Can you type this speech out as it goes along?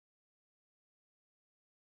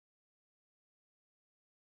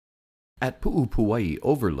At Pu'u Pua'i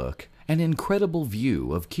Overlook, an incredible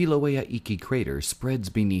view of Kilauea Iki crater spreads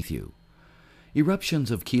beneath you.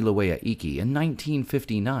 Eruptions of Kilauea Iki in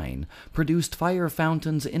 1959 produced fire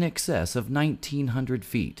fountains in excess of 1,900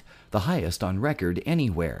 feet, the highest on record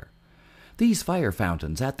anywhere. These fire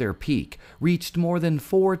fountains at their peak reached more than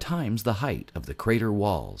 4 times the height of the crater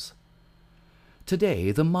walls.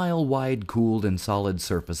 Today, the mile-wide cooled and solid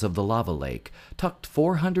surface of the lava lake, tucked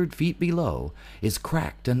 400 feet below, is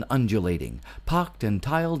cracked and undulating, pocked and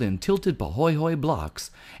tiled in tilted pahoehoe blocks,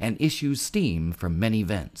 and issues steam from many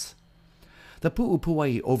vents. The Pu'u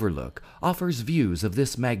Pua'i Overlook offers views of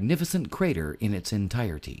this magnificent crater in its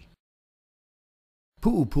entirety.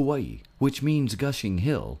 Pu'u Pua'i, which means gushing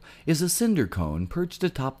hill, is a cinder cone perched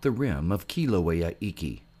atop the rim of Kilauea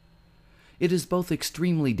Iki. It is both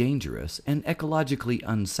extremely dangerous and ecologically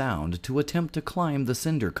unsound to attempt to climb the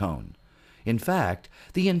cinder cone. In fact,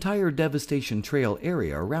 the entire Devastation Trail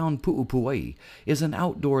area around Pu'u Pua'i is an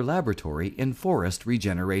outdoor laboratory in forest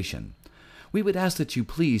regeneration. We would ask that you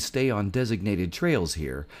please stay on designated trails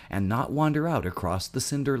here and not wander out across the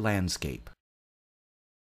cinder landscape.